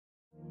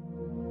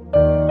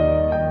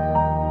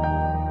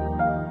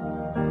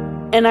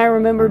And I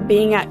remember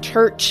being at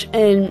church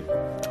and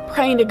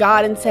praying to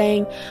God and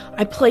saying,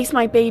 I place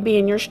my baby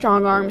in your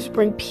strong arms,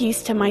 bring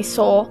peace to my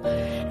soul.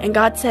 And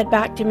God said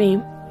back to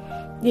me,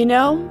 you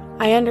know,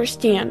 I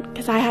understand,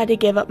 because I had to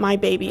give up my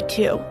baby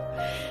too.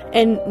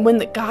 And when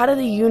the God of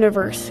the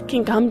universe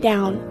can come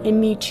down and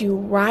meet you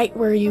right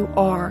where you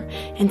are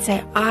and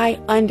say,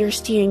 I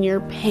understand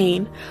your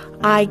pain,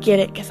 I get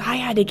it, because I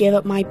had to give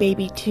up my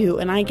baby too,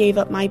 and I gave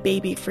up my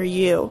baby for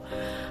you.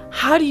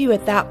 How do you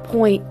at that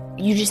point,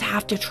 you just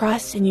have to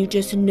trust, and you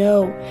just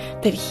know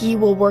that he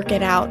will work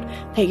it out,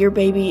 that your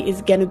baby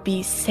is going to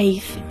be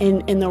safe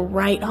in the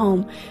right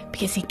home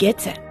because he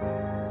gets it.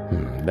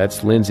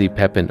 That's Lindsay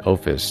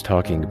Pepin-Ophus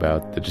talking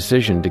about the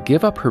decision to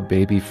give up her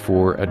baby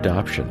for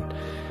adoption.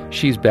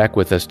 She's back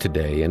with us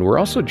today, and we're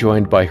also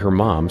joined by her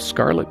mom,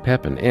 Scarlett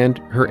Pepin, and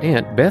her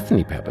aunt,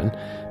 Bethany Pepin,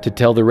 to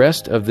tell the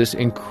rest of this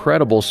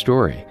incredible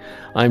story.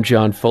 I'm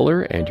John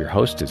Fuller, and your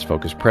host is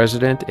Focus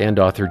President and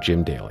author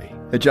Jim Daly.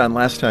 Hey, John,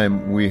 last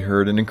time we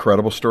heard an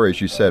incredible story,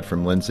 as you said,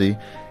 from Lindsay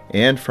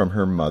and from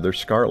her mother,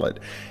 Scarlett.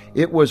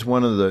 It was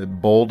one of the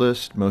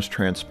boldest, most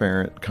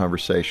transparent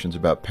conversations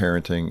about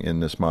parenting in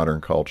this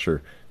modern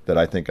culture that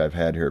I think I've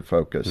had here at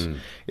Focus.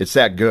 It's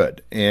that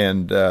good.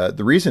 And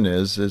the reason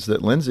is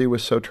that Lindsay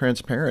was so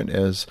transparent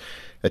as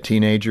a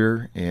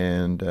teenager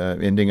and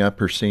ending up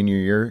her senior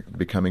year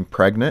becoming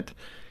pregnant,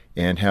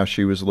 and how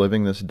she was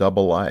living this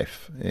double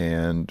life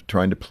and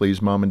trying to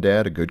please mom and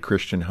dad, a good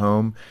Christian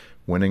home,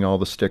 winning all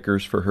the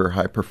stickers for her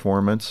high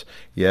performance,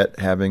 yet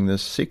having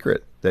this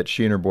secret that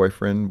she and her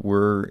boyfriend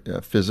were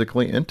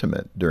physically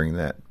intimate during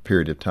that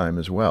period of time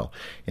as well.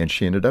 And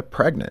she ended up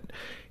pregnant.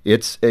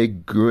 It's a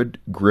good,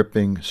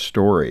 gripping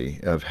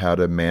story of how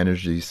to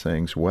manage these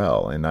things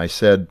well. And I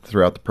said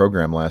throughout the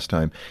program last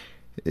time,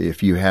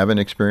 if you haven't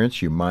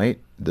experienced, you might.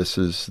 This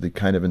is the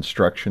kind of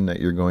instruction that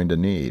you're going to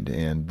need.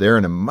 And they're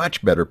in a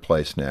much better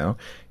place now.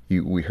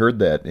 We heard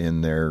that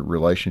in their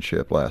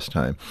relationship last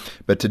time.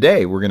 But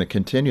today we're going to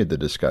continue the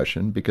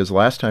discussion, because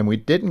last time we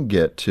didn't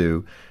get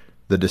to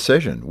the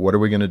decision. What are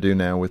we going to do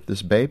now with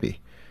this baby?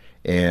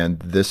 And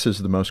this is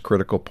the most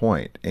critical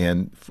point.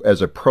 And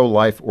as a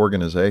pro-life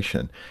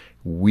organization,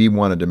 we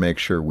wanted to make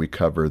sure we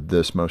cover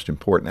this most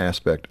important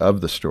aspect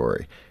of the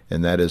story.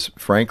 And that is,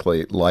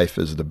 frankly, life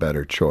is the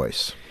better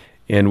choice.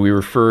 And we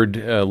referred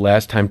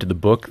last time to the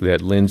book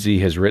that Lindsay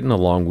has written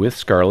along with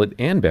Scarlett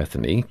and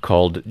Bethany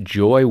called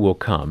Joy Will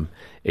Come,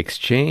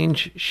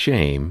 Exchange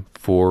Shame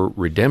for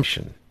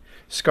Redemption.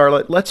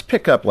 Scarlett, let's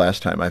pick up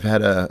last time. I've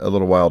had a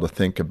little while to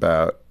think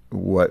about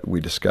what we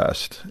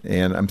discussed.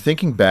 And I'm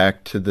thinking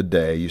back to the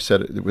day. You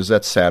said it was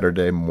that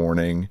Saturday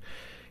morning.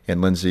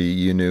 And Lindsay,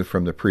 you knew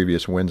from the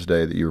previous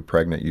Wednesday that you were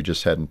pregnant. You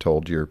just hadn't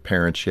told your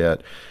parents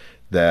yet.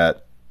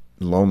 That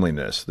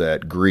loneliness,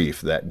 that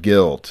grief, that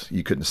guilt.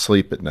 You couldn't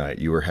sleep at night.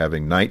 You were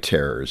having night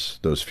terrors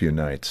those few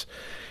nights.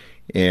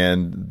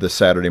 And the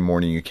Saturday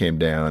morning you came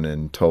down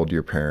and told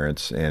your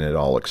parents, and it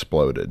all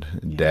exploded.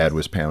 Yes. Dad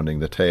was pounding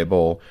the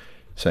table,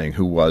 saying,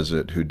 who was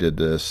it? Who did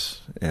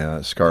this?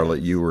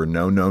 Scarlett, you were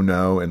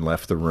no, and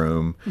left the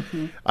room.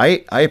 Mm-hmm.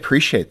 I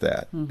appreciate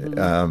that.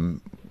 Mm-hmm.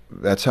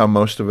 That's how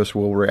most of us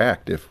will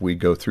react if we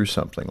go through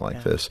something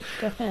like this.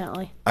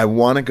 Definitely. I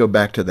want to go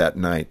back to that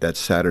night, that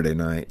Saturday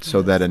night. Yes.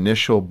 So that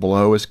initial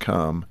blow has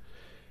come.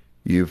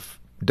 You've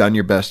done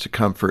your best to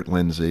comfort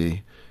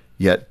Lindsay,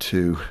 yet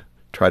to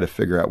try to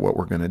figure out what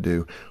we're going to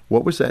do.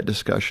 What was that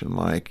discussion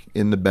like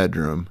in the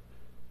bedroom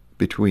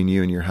between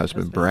you and your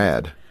husband,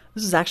 Brad?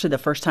 This was actually the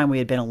first time we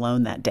had been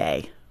alone that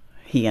day,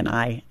 he and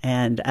I.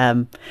 And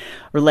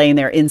we're laying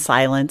there in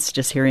silence,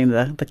 just hearing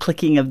the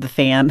clicking of the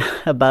fan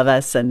above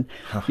us. And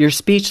you're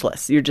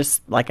speechless. You're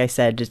just, like I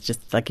said,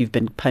 just like you've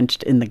been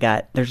punched in the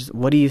gut.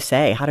 What do you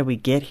say? How did we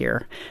get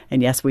here?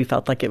 And yes, we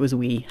felt like it was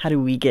we. How did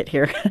we get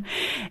here?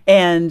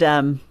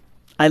 And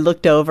I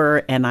looked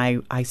over and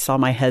I saw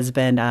my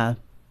husband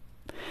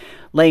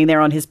laying there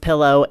on his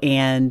pillow,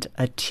 and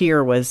a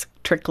tear was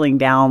trickling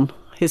down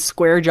his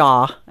square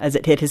jaw as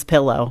it hit his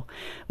pillow.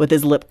 With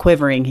his lip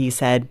quivering, he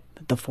said,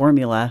 the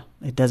formula,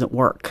 it doesn't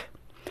work.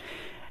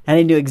 And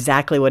I knew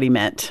exactly what he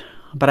meant,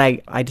 but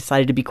I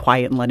decided to be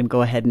quiet and let him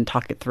go ahead and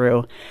talk it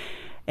through.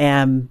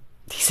 And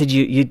he said,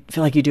 you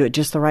feel like you do it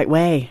just the right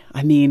way.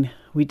 I mean,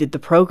 we did the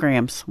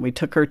programs. We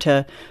took her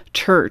to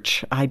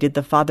church. I did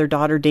the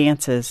father-daughter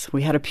dances.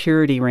 We had a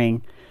purity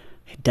ring.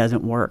 It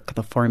doesn't work.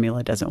 The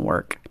formula doesn't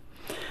work.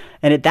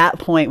 And at that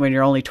point, when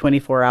you're only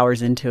 24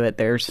 hours into it,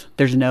 there's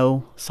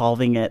no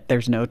solving it.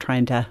 There's no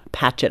trying to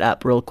patch it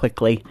up real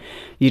quickly.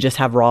 You just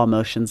have raw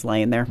emotions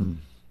laying there.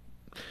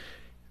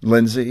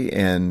 Lindsay,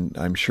 and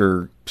I'm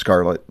sure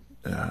Scarlett,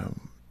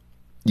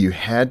 you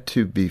had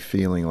to be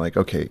feeling like,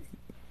 okay,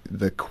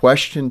 the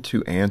question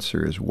to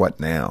answer is what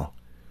now?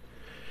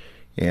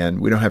 And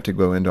we don't have to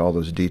go into all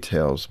those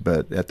details,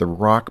 but at the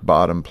rock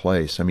bottom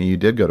place, I mean, you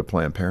did go to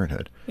Planned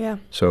Parenthood. Yeah.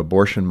 So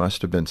abortion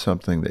must have been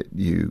something that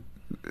you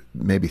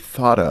maybe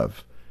thought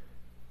of.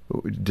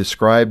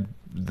 Describe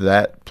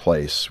that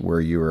place where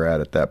you were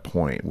at that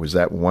point. Was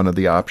that one of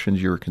the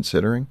options you were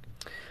considering?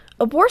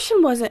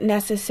 abortion wasn't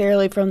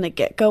necessarily from the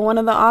get-go one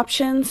of the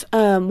options.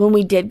 When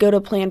we did go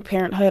to Planned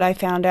Parenthood, I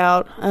found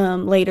out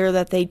later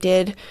that they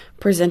did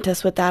present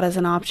us with that as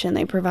an option.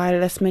 They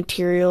provided us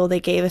material, they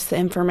gave us the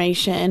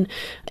information,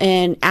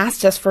 and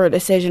asked us for a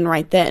decision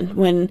right then.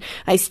 When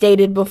I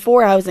stated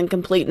before, I was in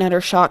complete and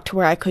utter shock to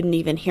where I couldn't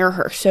even hear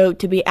her. So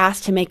to be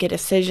asked to make a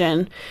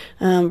decision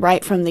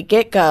right from the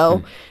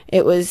get-go,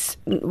 it was,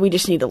 we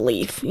just need to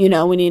leave. We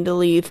need to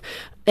leave.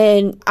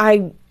 And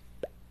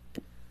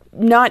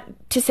not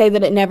to say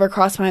that it never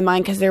crossed my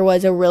mind, because there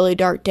was a really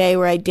dark day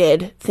where I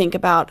did think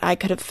about, I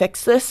could have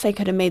fixed this. I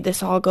could have made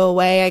this all go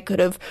away. I could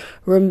have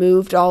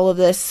removed all of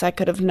this. I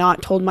could have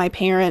not told my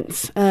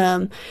parents.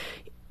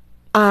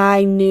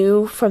 I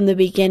knew from the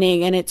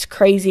beginning, and it's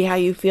crazy how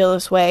you feel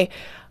this way,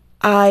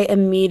 I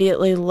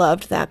immediately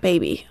loved that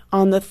baby.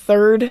 On the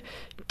third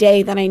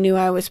day that I knew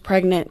I was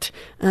pregnant,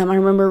 I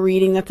remember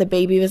reading that the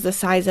baby was the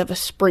size of a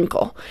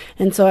sprinkle.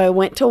 And so I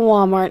went to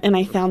Walmart and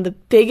I found the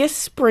biggest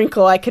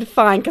sprinkle I could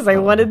find, because I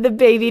wanted the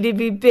baby to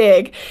be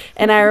big.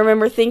 And I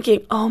remember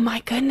thinking, oh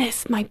my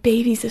goodness, my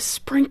baby's a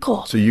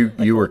sprinkle. So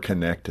you were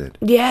connected.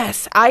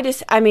 Yes.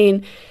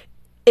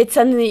 it's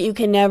something that you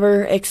can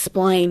never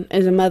explain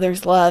as a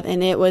mother's love.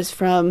 And it was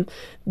from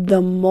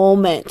the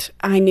moment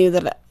I knew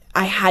that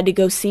I had to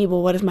go see,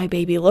 well, what does my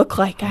baby look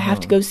like? I have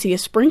to go see a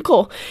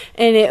sprinkle.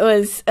 And it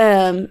was,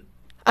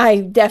 I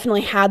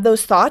definitely had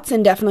those thoughts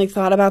and definitely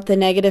thought about the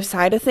negative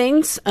side of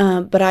things.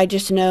 But I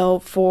just know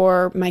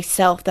for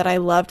myself that I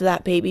loved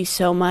that baby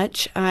so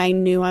much. I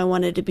knew I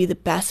wanted to be the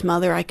best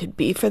mother I could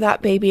be for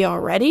that baby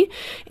already.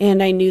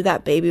 And I knew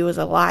that baby was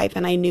alive,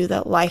 and I knew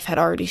that life had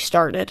already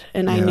started.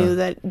 And I knew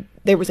that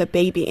there was a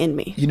baby in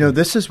me.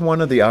 This is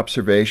one of the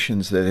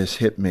observations that has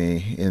hit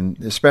me,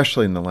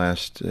 especially in the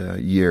last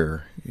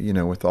year,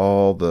 with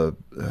all the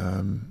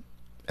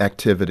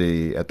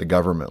activity at the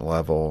government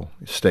level,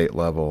 state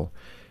level,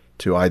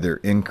 to either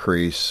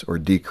increase or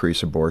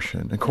decrease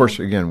abortion. Of course,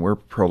 again, we're a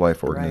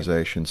pro-life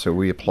organization, so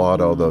we applaud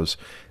all those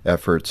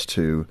efforts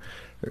to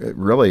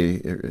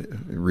really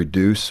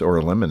reduce or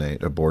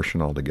eliminate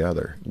abortion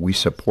altogether. We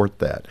support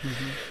that.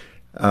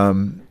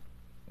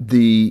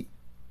 The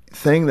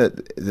thing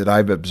that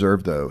I've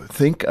observed, though,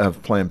 think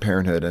of Planned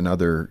Parenthood and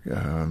other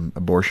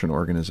abortion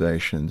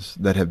organizations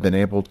that have been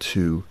able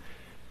to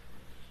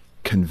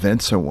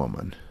convince a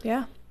woman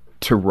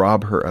to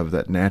rob her of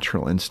that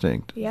natural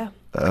instinct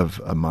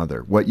of a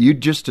mother. What you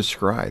just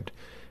described,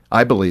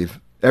 I believe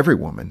every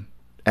woman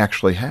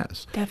actually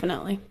has.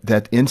 Definitely.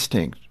 That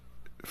instinct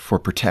for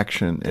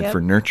protection and for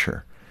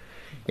nurture.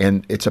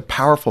 And it's a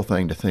powerful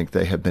thing to think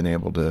they have been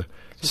able to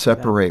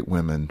separate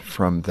women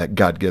from that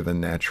God-given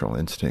natural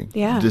instinct.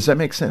 Yeah. Does that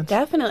make sense?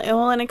 Definitely.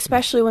 Well, and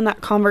especially when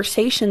that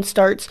conversation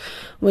starts,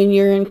 when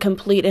you're in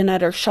complete and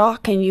utter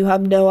shock and you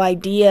have no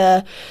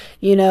idea,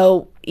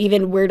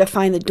 even where to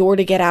find the door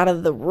to get out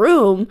of the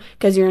room,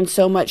 because you're in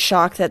so much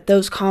shock that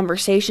those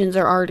conversations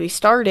are already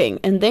starting.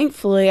 And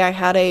thankfully, I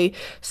had a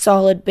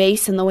solid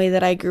base in the way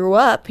that I grew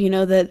up,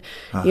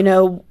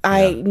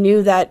 I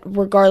knew that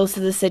regardless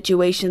of the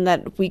situation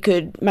that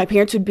my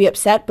parents would be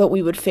upset, but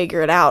we would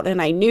figure it out.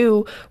 And I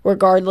knew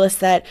regardless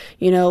that,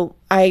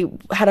 I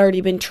had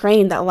already been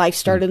trained that life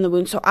started in the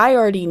womb. So I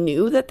already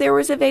knew that there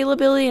was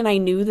availability, and I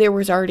knew there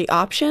was already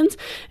options.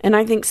 And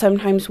I think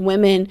sometimes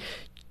women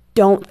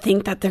don't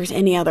think that there's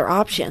any other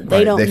option.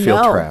 They don't know. They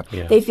feel trapped.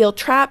 Yeah. They feel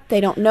trapped. They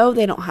don't know.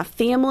 They don't have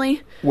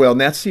family. Well, and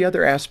that's the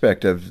other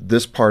aspect of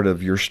this part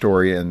of your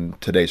story in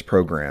today's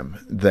program,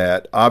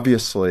 that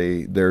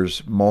obviously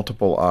there's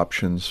multiple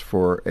options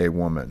for a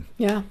woman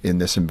in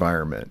this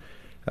environment.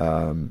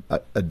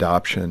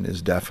 Adoption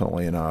is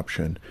definitely an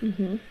option.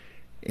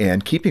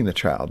 And keeping the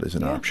child is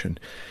an option.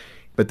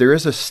 But there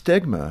is a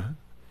stigma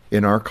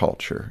in our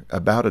culture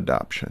about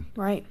adoption.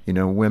 Right.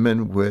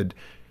 Women would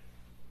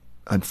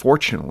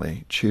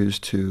unfortunately choose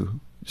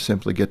to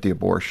simply get the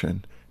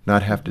abortion,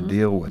 not have to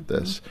deal with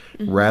this,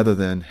 rather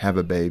than have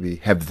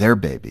their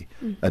baby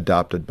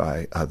adopted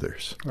by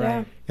others.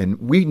 Right. And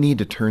we need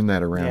to turn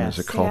that around as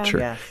a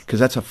culture, because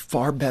that's a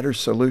far better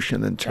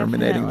solution than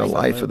terminating the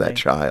life of that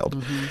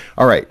child.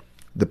 All right.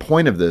 The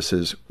point of this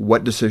is,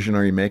 what decision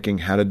are you making?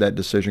 How did that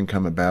decision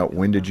come about?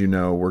 When did you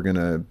know we're going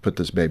to put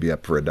this baby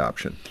up for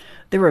adoption?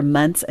 There were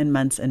months and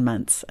months and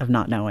months of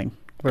not knowing.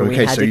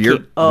 Okay, so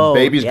the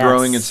baby's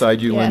growing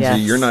inside you,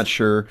 Lindsay. You're not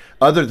sure,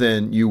 other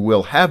than you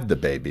will have the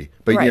baby,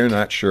 but you're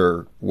not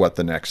sure what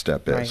the next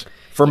step is.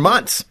 For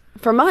months.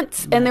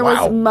 And there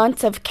was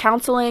months of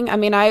counseling. I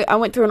mean, I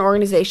went through an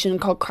organization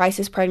called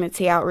Crisis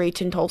Pregnancy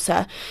Outreach in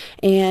Tulsa.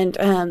 And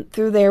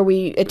through there,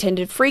 we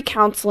attended free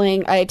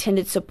counseling. I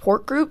attended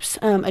support groups,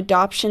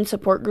 adoption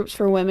support groups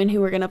for women who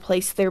were going to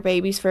place their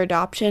babies for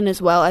adoption,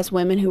 as well as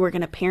women who were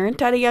going to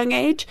parent at a young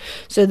age.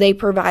 So they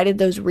provided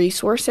those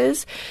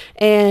resources.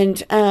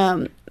 And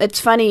it's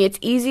funny, it's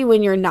easy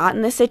when you're not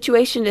in the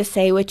situation to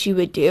say what you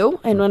would do.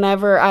 And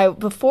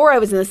before I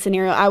was in this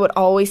scenario, I would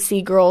always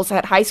see girls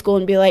at high school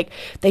and be like,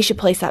 they should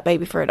place that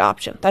baby for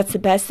adoption. That's the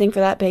best thing for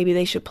that baby.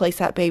 They should place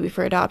that baby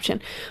for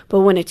adoption.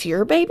 But when it's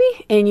your baby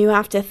and you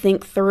have to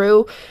think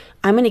through,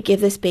 I'm going to give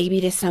this baby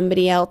to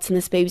somebody else, and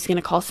this baby's going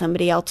to call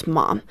somebody else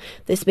mom.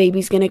 This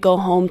baby's going to go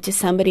home to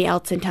somebody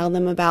else and tell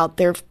them about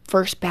their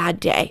first bad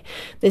day.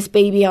 This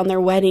baby on their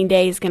wedding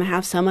day is going to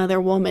have some other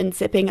woman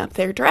zipping up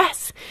their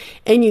dress.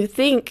 And you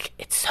think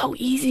it's so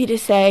easy to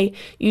say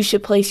you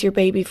should place your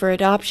baby for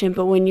adoption,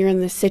 but when you're in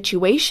this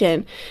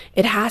situation,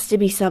 it has to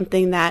be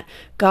something that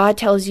God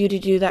tells you to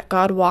do, that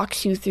God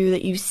walks you through,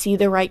 that you see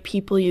the right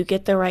people, you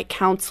get the right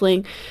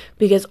counseling,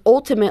 because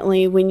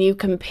ultimately when you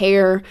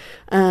compare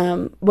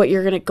what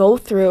you're going to go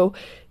through,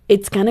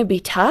 it's going to be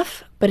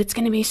tough, but it's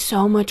going to be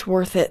so much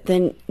worth it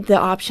than the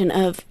option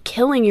of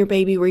killing your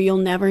baby where you'll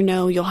never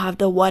know. You'll have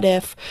the what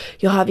if,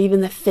 you'll have even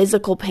the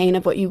physical pain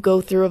of what you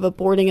go through of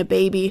aborting a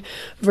baby,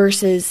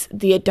 versus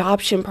the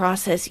adoption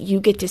process. You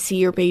get to see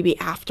your baby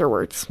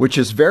afterwards. Which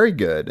is very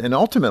good. And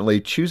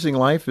ultimately, choosing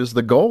life is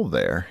the goal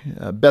there.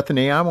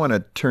 Bethany, I want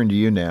to turn to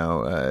you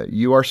now.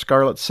 You are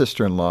Scarlett's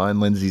sister-in-law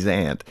and Lindsay's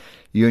aunt.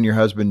 You and your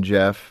husband,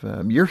 Jeff,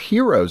 you're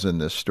heroes in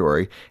this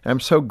story. I'm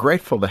so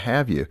grateful to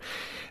have you.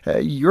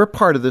 Your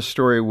part of this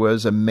story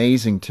was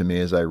amazing to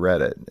me as I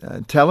read it.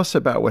 Tell us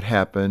about what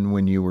happened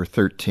when you were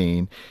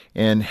 13,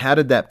 and how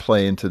did that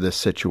play into this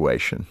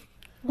situation?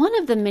 One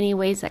of the many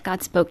ways that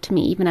God spoke to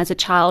me, even as a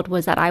child,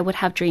 was that I would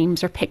have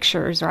dreams or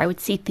pictures, or I would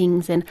see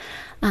things. And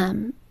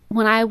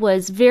when I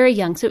was very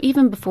young, so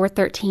even before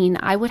 13,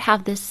 I would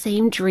have this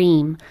same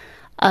dream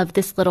of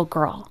this little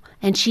girl.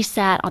 And she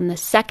sat on the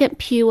second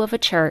pew of a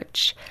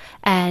church,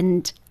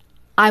 and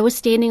I was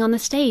standing on the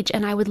stage,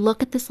 and I would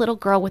look at this little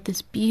girl with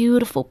this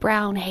beautiful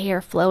brown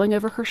hair flowing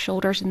over her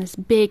shoulders and this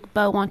big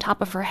bow on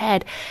top of her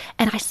head.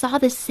 And I saw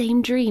this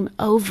same dream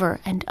over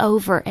and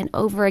over and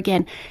over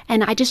again.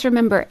 And I just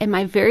remember in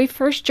my very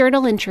first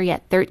journal entry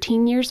at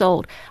 13 years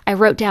old, I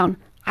wrote down,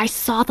 I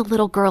saw the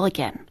little girl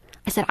again.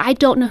 I said, I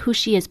don't know who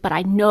she is, but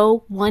I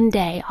know one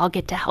day I'll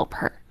get to help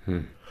her.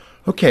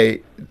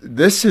 Okay,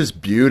 this is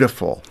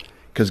beautiful,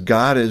 because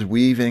God is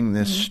weaving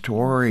this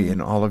story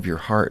in all of your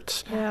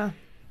hearts. Yeah.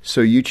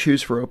 So you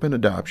choose for open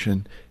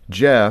adoption.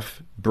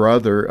 Jeff,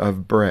 brother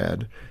of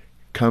Brad,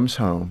 comes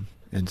home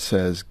and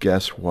says,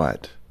 guess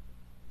what?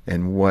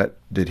 And what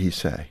did he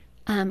say?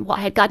 Well,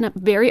 I had gotten up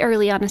very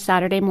early on a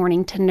Saturday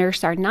morning to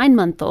nurse our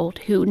 9-month-old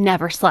who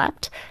never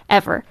slept,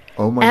 ever.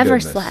 Oh, my ever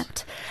goodness.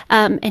 slept.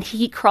 And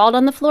he crawled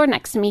on the floor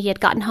next to me. He had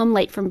gotten home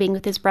late from being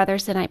with his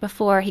brothers the night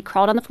before. He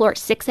crawled on the floor at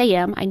 6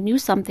 a.m. I knew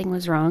something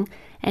was wrong.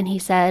 And he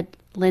said,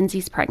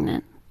 Lindsay's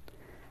pregnant.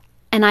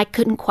 And I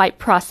couldn't quite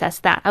process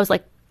that. I was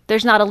like,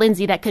 there's not a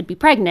Lindsay that could be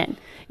pregnant,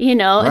 you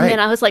know? Right. And then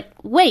I was like,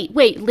 wait,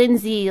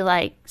 Lindsay,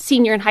 like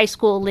senior in high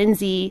school,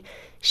 Lindsay,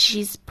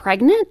 she's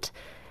pregnant?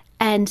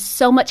 And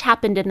so much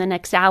happened in the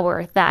next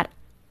hour that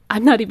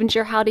I'm not even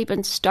sure how to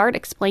even start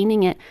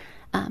explaining it.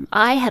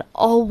 I had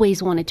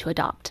always wanted to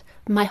adopt.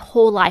 My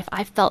whole life,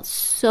 I felt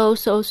so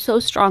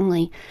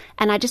strongly.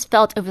 And I just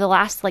felt over the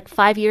last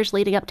 5 years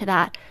leading up to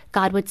that,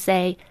 God would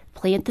say,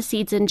 plant the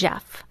seeds in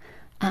Jeff.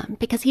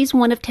 Because he's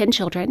one of 10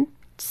 children.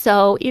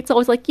 So it's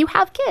always like, you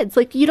have kids.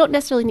 Like, you don't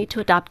necessarily need to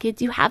adopt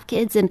kids. You have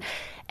kids.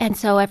 And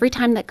so every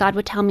time that God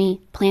would tell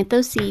me, plant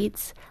those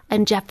seeds,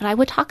 and Jeff and I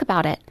would talk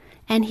about it.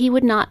 And he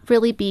would not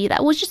really be,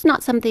 that was just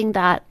not something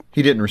that...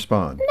 He didn't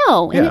respond.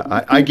 No. Yeah,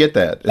 I get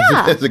that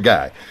as a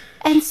guy.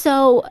 And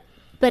so,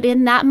 but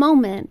in that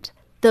moment,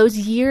 those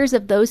years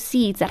of those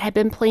seeds that had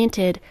been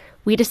planted,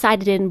 we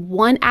decided in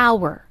 1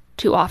 hour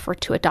to offer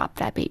to adopt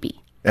that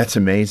baby. That's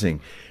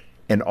amazing.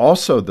 And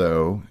also,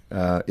 though,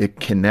 it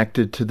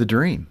connected to the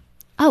dream.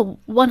 Oh,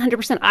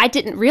 100%. I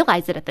didn't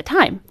realize it at the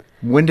time.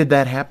 When did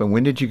that happen?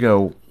 When did you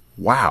go,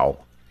 wow,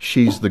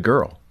 she's the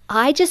girl?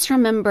 I just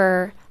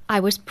remember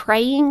I was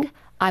praying,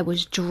 I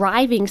was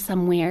driving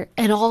somewhere,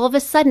 and all of a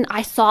sudden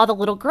I saw the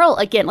little girl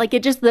again. Like,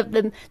 it just,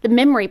 the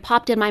memory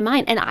popped in my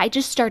mind, and I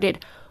just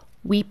started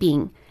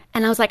weeping.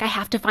 And I was like, I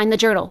have to find the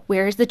journal.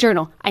 Where is the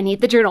journal? I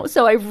need the journal.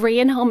 So I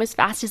ran home as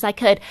fast as I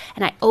could,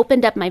 and I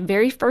opened up my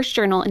very first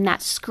journal in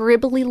that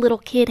scribbly little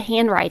kid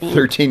handwriting.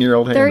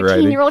 13-year-old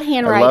handwriting. 13-year-old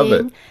handwriting. I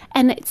love it.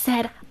 And it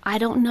said, I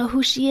don't know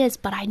who she is,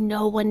 but I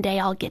know one day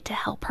I'll get to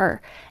help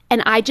her.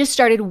 And I just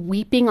started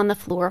weeping on the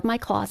floor of my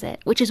closet,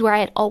 which is where I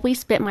had always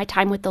spent my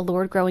time with the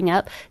Lord growing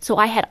up. So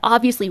I had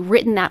obviously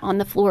written that on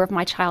the floor of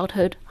my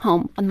childhood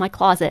home, on my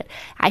closet.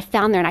 I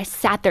found there, and I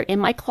sat there in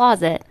my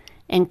closet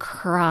and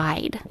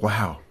cried.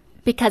 Wow.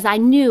 Because I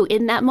knew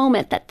in that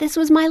moment that this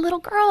was my little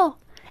girl,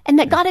 and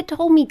that God had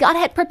told me, God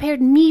had prepared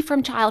me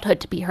from childhood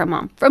to be her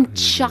mom, from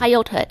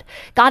childhood.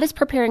 God is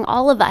preparing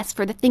all of us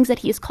for the things that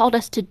he has called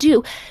us to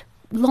do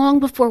long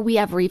before we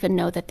ever even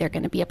know that they're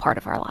going to be a part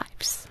of our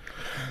lives.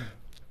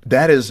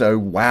 That is a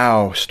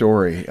wow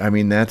story. I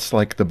mean, that's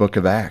like the book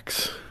of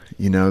Acts,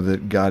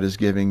 that God is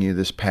giving you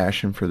this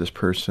passion for this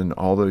person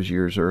all those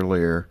years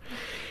earlier.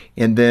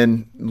 And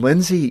then,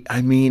 Lindsay,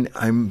 I mean,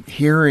 I'm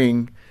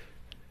hearing...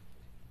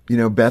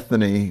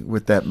 Bethany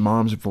with that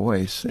mom's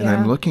voice, and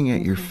I'm looking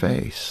at your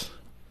face,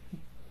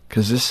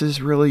 because this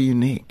is really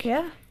unique.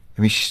 Yeah.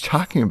 I mean, she's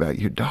talking about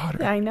your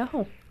daughter. I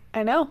know.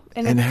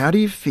 And how do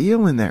you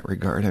feel in that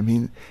regard? I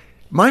mean,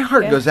 My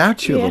heart goes out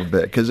to you a little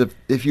bit, because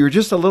if you were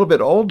just a little bit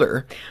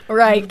older,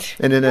 right,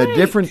 and in a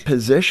different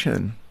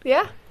position,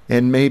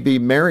 and maybe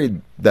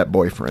married that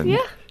boyfriend,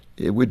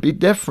 it would be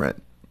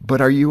different. But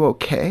are you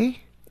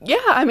okay? Yeah,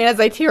 I mean, as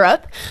I tear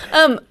up,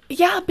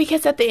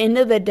 because at the end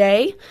of the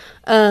day,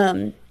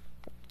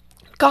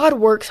 God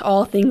works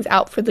all things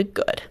out for the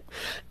good.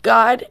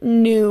 God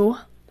knew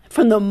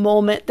from the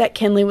moment that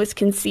Kinley was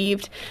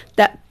conceived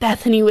that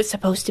Bethany was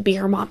supposed to be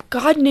her mom.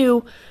 God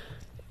knew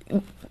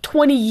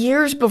 20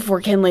 years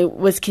before Kinley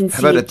was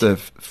conceived. How about at the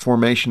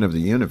formation of the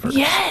universe?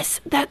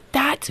 Yes,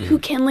 that's who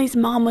Kinley's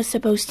mom was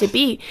supposed to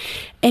be.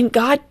 And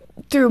God,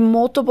 through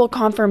multiple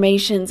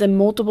confirmations and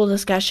multiple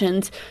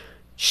discussions,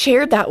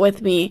 shared that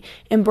with me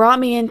and brought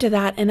me into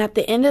that. And at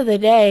the end of the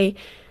day,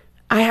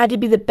 I had to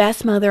be the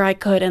best mother I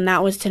could, and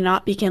that was to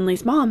not be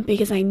Kinley's mom,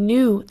 because I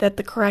knew that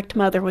the correct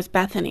mother was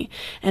Bethany.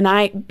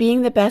 And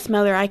being the best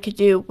mother I could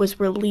do was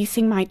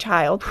releasing my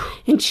child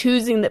and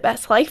choosing the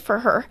best life for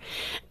her.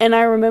 And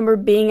I remember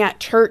being at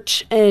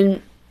church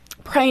and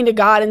praying to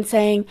God and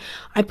saying,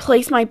 I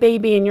place my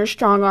baby in your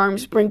strong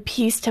arms, bring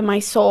peace to my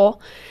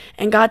soul.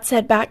 And God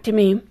said back to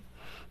me,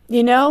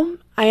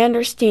 I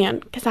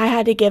understand, because I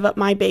had to give up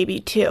my baby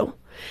too.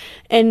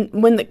 And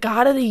when the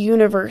God of the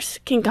universe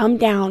can come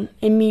down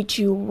and meet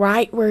you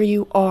right where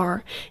you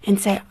are and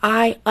say,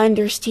 I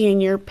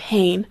understand your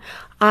pain,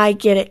 I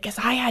get it, because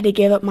I had to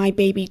give up my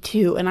baby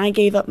too, and I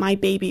gave up my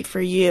baby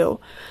for you.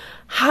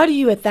 How do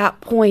you at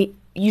that point,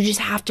 you just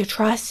have to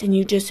trust, and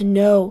you just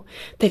know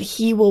that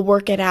he will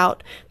work it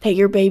out, that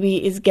your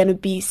baby is going to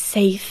be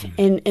safe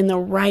in the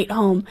right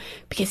home,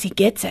 because he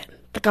gets it.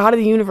 The God of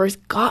the universe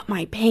got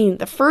my pain.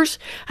 The first,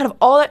 out of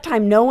all that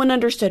time, no one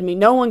understood me.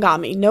 No one got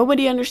me.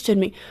 Nobody understood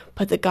me.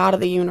 But the God of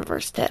the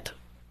universe did.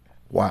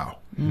 Wow.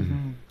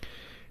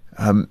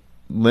 Mm-hmm.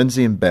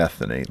 Lindsay and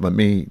Bethany, let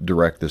me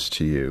direct this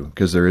to you,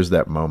 because there is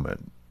that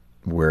moment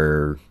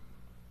where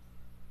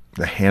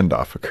the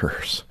handoff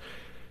occurs.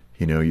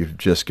 You've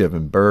just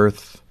given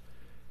birth.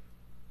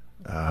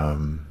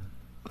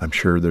 I'm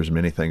sure there's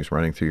many things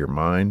running through your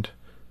mind,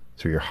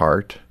 through your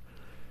heart.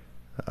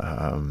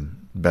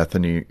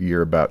 Bethany,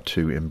 you're about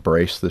to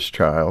embrace this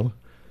child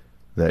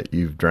that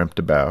you've dreamt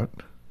about,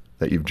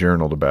 that you've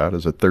journaled about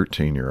as a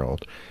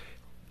 13-year-old.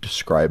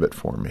 Describe it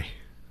for me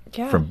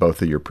from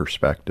both of your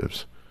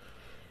perspectives.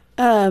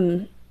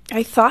 I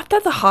thought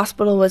that the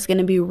hospital was going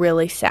to be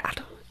really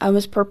sad. I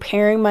was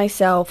preparing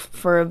myself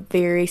for a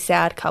very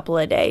sad couple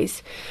of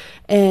days.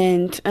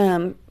 And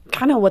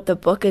kind of what the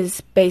book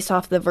is based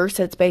off, the verse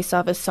it's based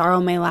off is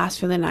sorrow may last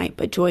for the night,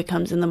 but joy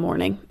comes in the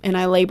morning. And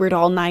I labored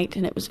all night,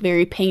 and it was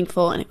very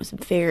painful, and it was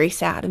very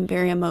sad and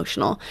very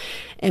emotional.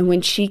 And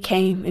when she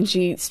came and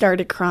she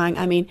started crying,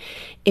 I mean,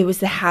 it was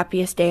the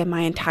happiest day of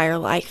my entire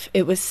life.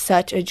 It was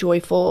such a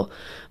joyful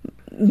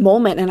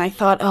moment, and I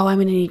thought, I'm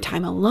going to need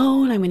time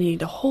alone. I'm going to need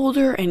to hold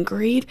her and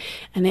grieve.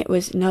 And it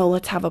was, no,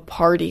 let's have a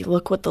party.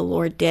 Look what the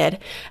Lord did.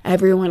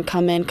 Everyone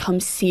come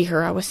see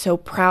her. I was so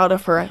proud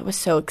of her. I was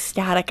so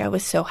ecstatic. I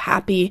was so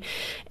happy.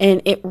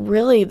 And it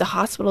really, the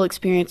hospital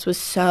experience was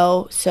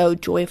so, so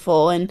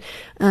joyful. And,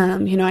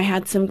 I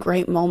had some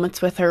great moments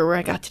with her where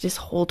I got to just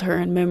hold her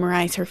and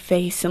memorize her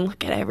face and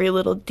look at every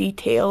little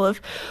detail of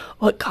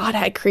what God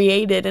had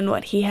created and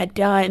what he had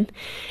done.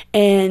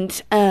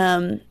 And,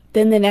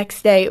 then the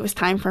next day, it was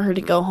time for her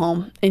to go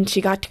home, and she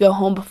got to go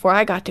home before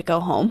I got to go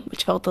home,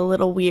 which felt a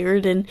little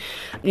weird. And,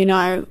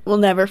 I will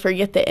never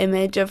forget the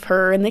image of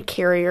her in the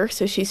carrier.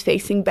 So she's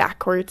facing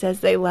backwards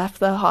as they left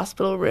the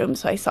hospital room.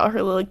 So I saw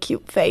her little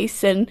cute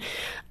face. And,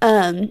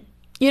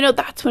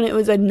 that's when it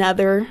was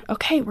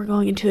okay, we're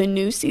going into a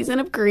new season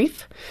of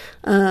grief.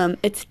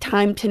 It's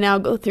time to now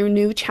go through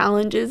new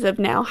challenges of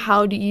now,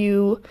 how do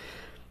you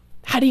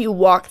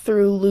walk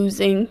through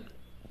losing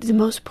the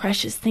most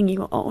precious thing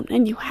you own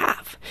and you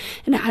have,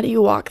 and how do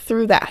you walk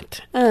through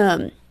that?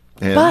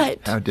 But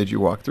how did you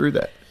walk through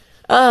that?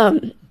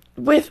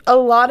 With a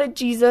lot of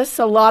Jesus,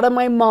 a lot of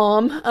my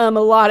mom, a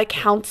lot of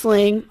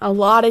counseling, a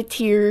lot of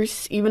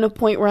tears, even a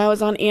point where I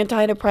was on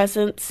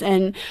antidepressants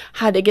and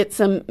had to get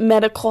some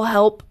medical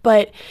help.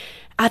 But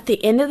at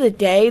the end of the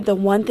day, the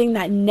one thing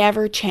that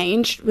never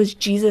changed was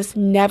Jesus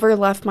never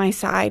left my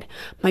side.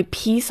 My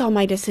peace on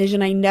my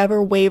decision, I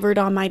never wavered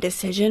on my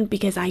decision,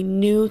 because I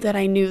knew that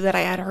I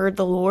had heard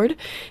the Lord,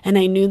 and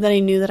I knew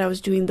that I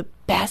was doing the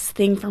best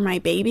thing for my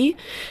baby.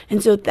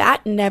 And so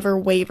that never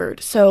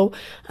wavered. So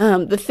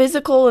the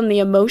physical and the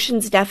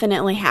emotions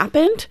definitely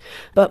happened,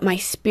 but my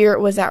spirit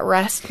was at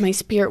rest. My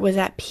spirit was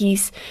at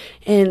peace.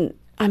 And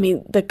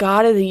the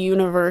God of the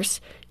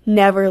universe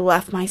never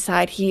left my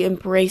side. He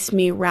embraced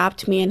me,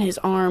 wrapped me in his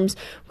arms,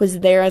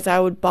 was there as I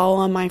would bawl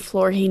on my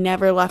floor. He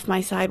never left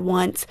my side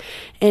once,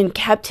 and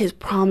kept his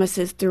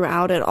promises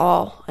throughout it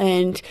all.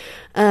 And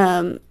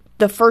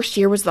the first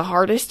year was the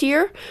hardest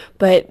year,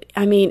 but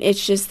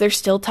it's just, there's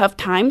still tough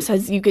times.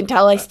 As you can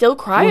tell, I still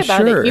cry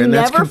about it. You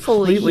never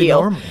fully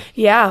heal. Normal.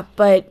 Yeah,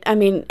 but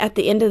at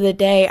the end of the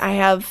day, I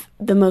have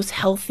the most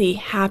healthy,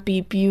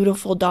 happy,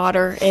 beautiful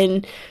daughter,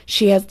 and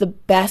she has the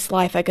best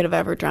life I could have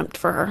ever dreamt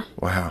for her.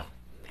 Wow.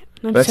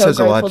 I'm that so says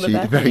a lot grateful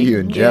to about you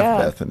and Jeff, yeah.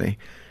 Bethany.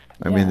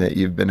 I mean, that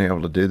you've been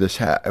able to do this.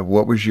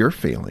 What was your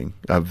feeling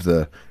of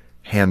the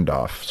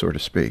handoff, so to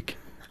speak?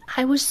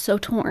 I was so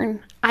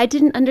torn. I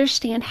didn't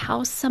understand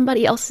how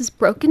somebody else's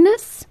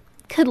brokenness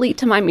could lead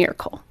to my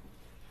miracle.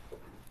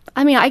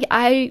 I mean,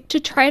 I to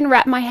try and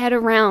wrap my head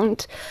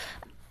around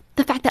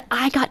the fact that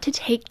I got to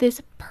take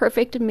this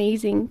perfect,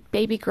 amazing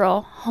baby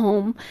girl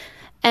home.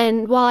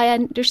 And while I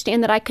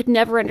understand that I could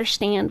never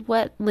understand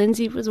what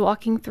Lindsay was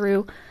walking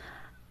through,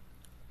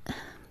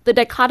 the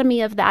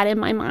dichotomy of that in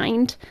my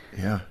mind,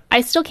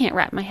 I still can't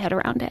wrap my head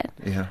around it.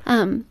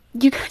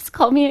 You guys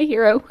call me a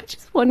hero, which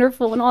is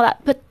wonderful and all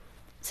that, but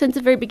since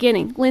the very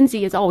beginning,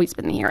 Lindsay has always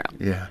been the hero.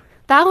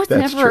 That was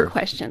never true. a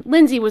question.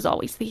 Lindsay was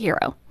always the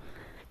hero.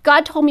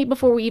 God told me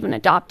before we even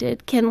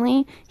adopted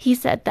Kinley, he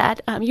said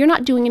that you're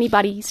not doing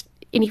anybody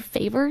any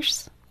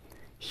favors.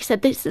 He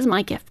said, this is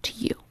my gift to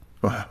you.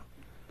 Wow.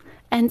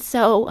 And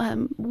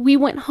so we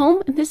went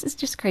home, and this is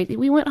just crazy.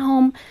 We went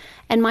home,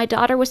 and my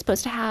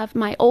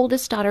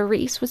oldest daughter,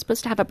 Reese, was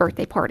supposed to have a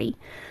birthday party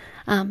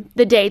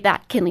the day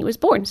that Kinley was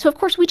born. So, of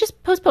course, we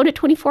just postponed it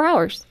 24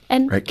 hours.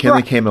 And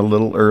Kinley came a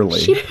little early.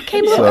 She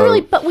came a little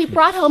early, but we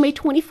brought home a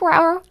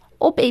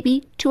 24-hour-old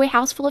baby to a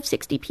house full of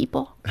 60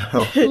 people.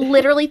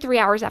 Literally 3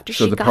 hours after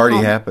she got home. So the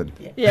party happened.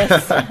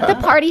 Yes. The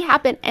party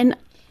happened, and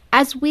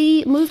as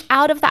we moved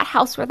out of that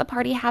house where the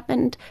party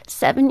happened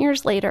 7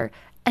 years later,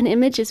 an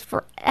image is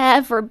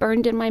forever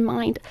burned in my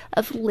mind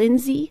of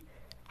Lindsay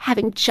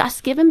having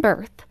just given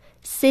birth,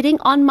 sitting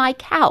on my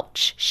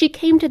couch. She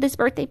came to this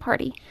birthday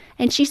party,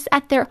 and she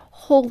sat there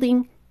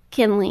holding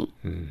Kinley.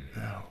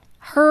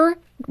 Her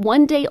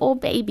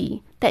one-day-old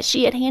baby that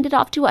she had handed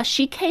off to us.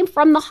 She came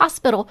from the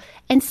hospital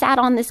and sat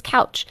on this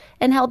couch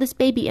and held this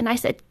baby. And I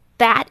said,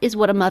 that is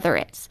what a mother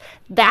is.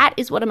 That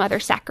is what a mother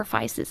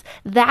sacrifices.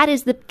 That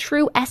is the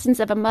true essence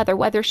of a mother,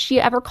 whether she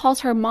ever calls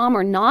her mom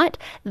or not.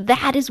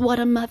 That is what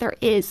a mother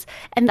is.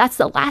 And that's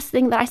the last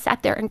thing that I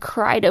sat there and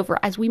cried over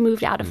as we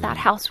moved out of that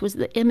house, was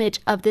the image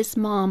of this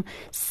mom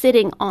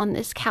sitting on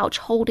this couch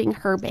holding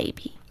her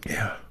baby.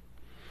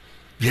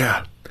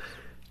 Yeah.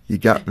 You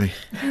got me.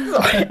 And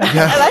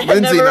I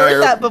had never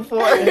heard that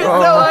before.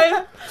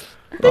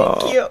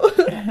 Thank you.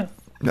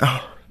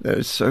 No, that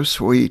is so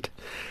sweet.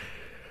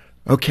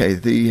 Okay,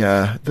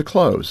 the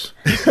close.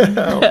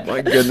 Oh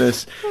my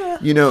goodness.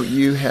 You know,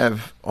 you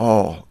have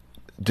all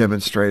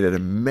demonstrated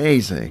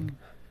amazing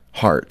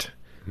heart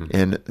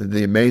and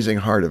the amazing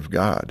heart of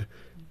God.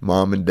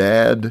 Mom and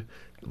Dad,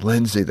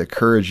 Lindsay, the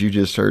courage you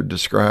just heard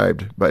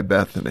described by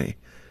Bethany.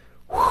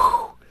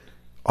 Whew,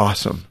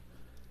 awesome.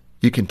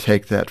 You can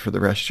take that for the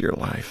rest of your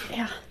life.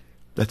 Yeah.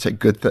 That's a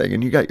good thing.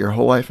 And you got your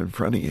whole life in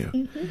front of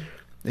you.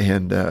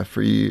 And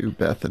for you,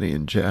 Bethany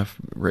and Jeff,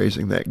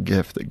 raising that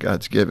gift that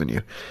God's given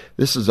you.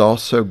 This is all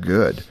so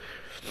good.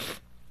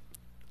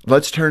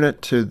 Let's turn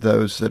it to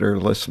those that are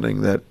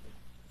listening that,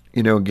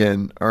 you know,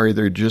 again, are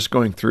either just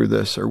going through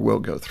this or will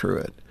go through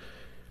it.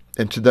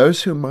 And to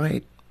those who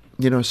might,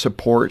 you know,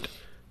 support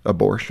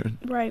abortion.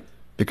 Right.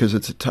 Because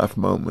it's a tough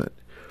moment.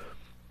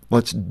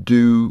 Let's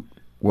do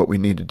what we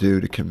need to do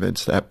to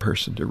convince that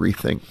person to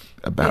rethink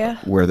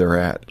about where they're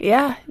at.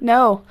 Yeah,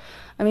 no.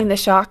 I mean, the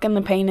shock and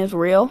the pain is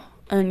real,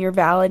 and you're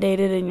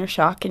validated in your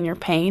shock and your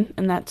pain,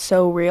 and that's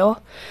so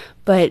real.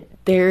 But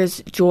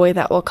there's joy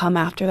that will come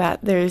after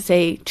that. There's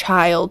a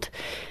child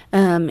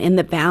in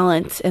the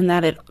balance, and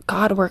that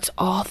God works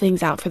all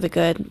things out for the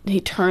good. He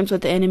turns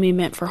what the enemy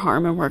meant for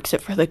harm and works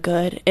it for the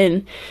good.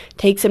 And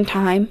take some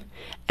time,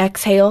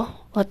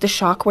 exhale, let the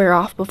shock wear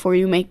off before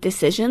you make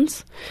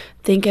decisions.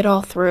 Think it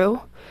all through.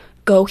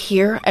 Go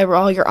hear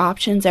all your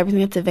options,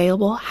 everything that's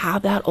available.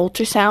 Have that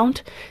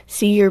ultrasound.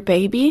 See your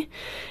baby.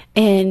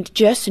 And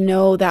just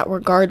know that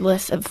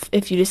regardless of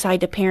if you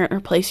decide to parent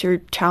or place your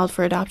child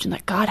for adoption,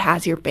 that God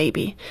has your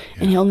baby.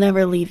 And He'll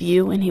never leave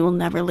you, and He will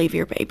never leave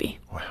your baby.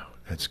 Wow,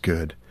 that's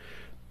good.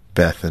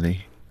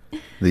 Bethany,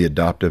 the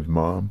adoptive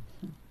mom.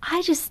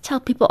 I just tell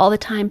people all the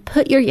time,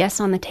 put your yes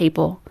on the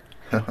table.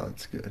 Oh,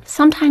 that's good.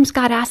 Sometimes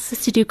God asks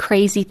us to do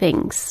crazy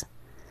things.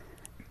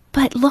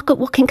 But look at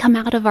what can come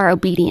out of our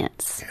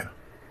obedience. Yeah.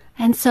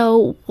 And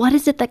so what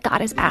is it that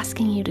God is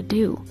asking you to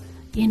do?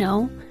 You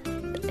know?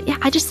 Yeah,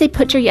 I just say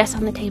put your yes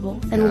on the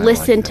table and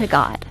listen to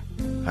God.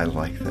 I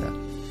like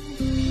that.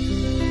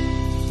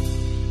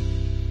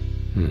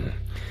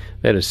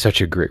 That is such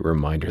a great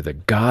reminder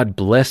that God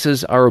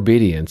blesses our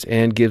obedience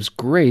and gives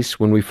grace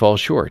when we fall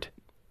short.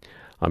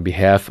 On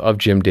behalf of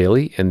Jim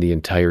Daly and the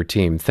entire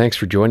team, thanks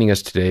for joining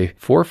us today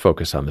for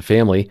Focus on the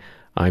Family.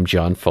 I'm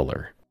John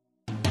Fuller.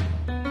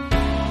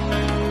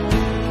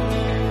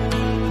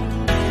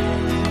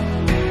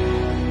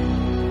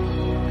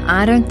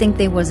 I don't think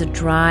there was a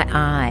dry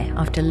eye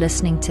after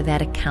listening to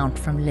that account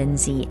from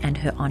Lindsay and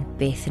her Aunt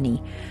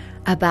Bethany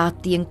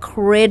about the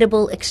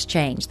incredible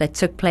exchange that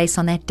took place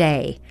on that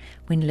day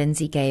when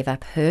Lindsay gave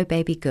up her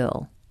baby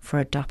girl for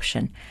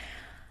adoption.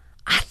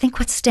 I think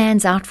what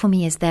stands out for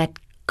me is that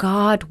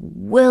God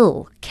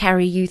will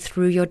carry you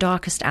through your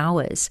darkest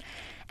hours,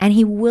 and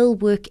He will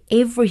work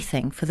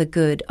everything for the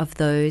good of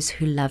those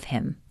who love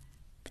Him.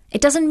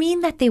 It doesn't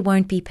mean that there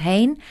won't be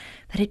pain,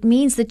 but it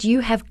means that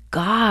you have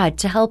God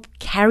to help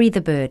carry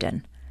the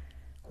burden.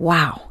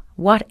 Wow,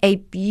 what a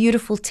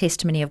beautiful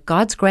testimony of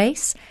God's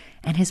grace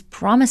and His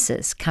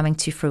promises coming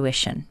to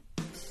fruition.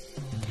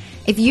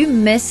 If you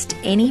missed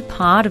any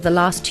part of the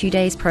last 2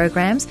 days'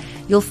 programs,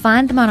 you'll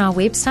find them on our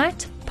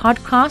website,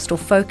 podcast, or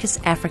Focus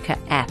Africa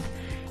app.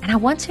 And I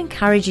want to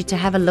encourage you to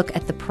have a look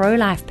at the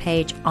Pro-Life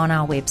page on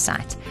our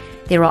website.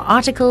 There are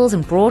articles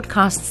and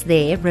broadcasts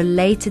there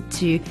related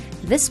to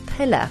this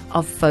pillar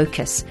of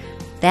focus,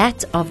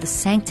 that of the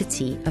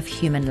sanctity of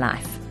human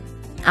life.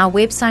 Our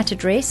website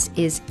address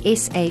is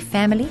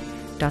safamily.co.za.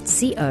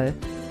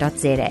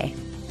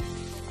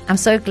 I'm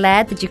so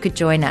glad that you could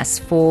join us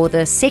for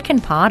the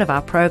second part of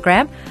our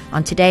program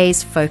on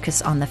today's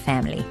Focus on the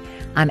Family.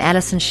 I'm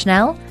Alison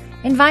Schnell,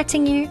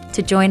 inviting you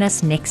to join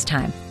us next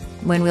time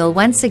when we'll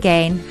once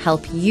again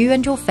help you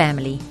and your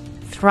family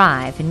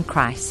thrive in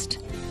Christ.